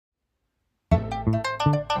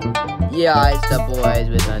Yeah, it's the boys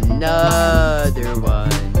with another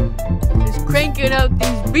one. Just cranking out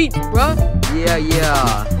these beats, bruh. Yeah.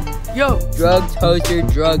 Yo. Drug toaster.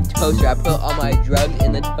 I put all my drugs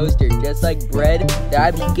in the toaster, just like bread that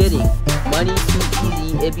I be getting. Money too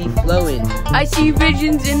easy, it be flowing. I see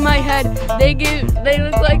visions in my head. They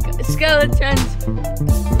look like skeletons,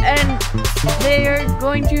 and they are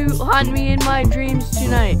going to haunt me in my dreams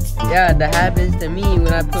tonight. Yeah, that happens to me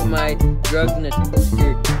when I put my drugs in a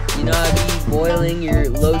toaster. You know, I be boiling your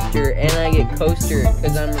loaster, and I get coaster,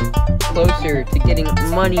 because I'm closer to getting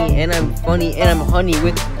money, and I'm funny, and I'm honey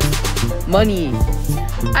with money.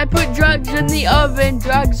 I put drugs in the oven,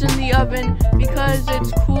 because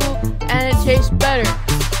it's cool and it tastes better.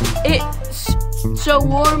 It's so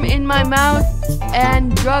warm in my mouth,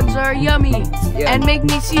 and drugs are yummy and make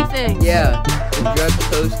me see things. Yeah, the drug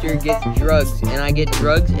toaster gets drugs, and I get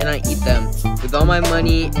drugs and I eat them. With all my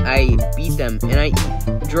money, I beat them, and I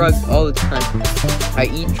eat drugs all the time. I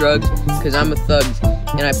eat drugs because I'm a thug,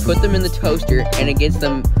 and I put them in the toaster, and it gets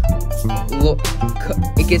them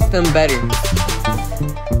better.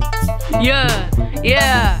 Yeah.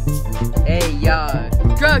 Hey, yeah.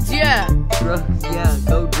 Drugs, yeah. Drugs, yeah.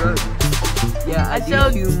 Go drugs. Yeah, I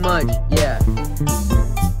do too much. Yeah.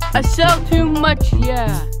 I sell too much.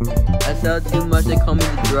 Yeah. I sell too much. They call me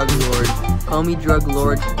the drug lord. Call me drug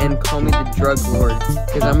lord and call me the drug lord.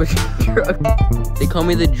 Because I'm a drug. They call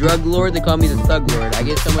me the drug lord. They call me the thug lord. I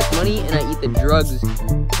get so much money and I eat the drugs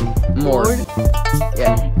more. Lord?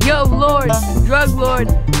 Yeah. Yo, lord. Drug lord.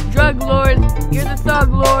 You're the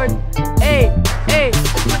thug lord. Hey.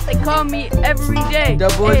 That's what they call me every day. The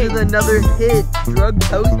boys with another hit. Drug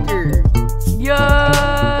toaster.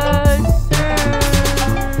 Yes, sir.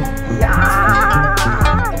 Yeah.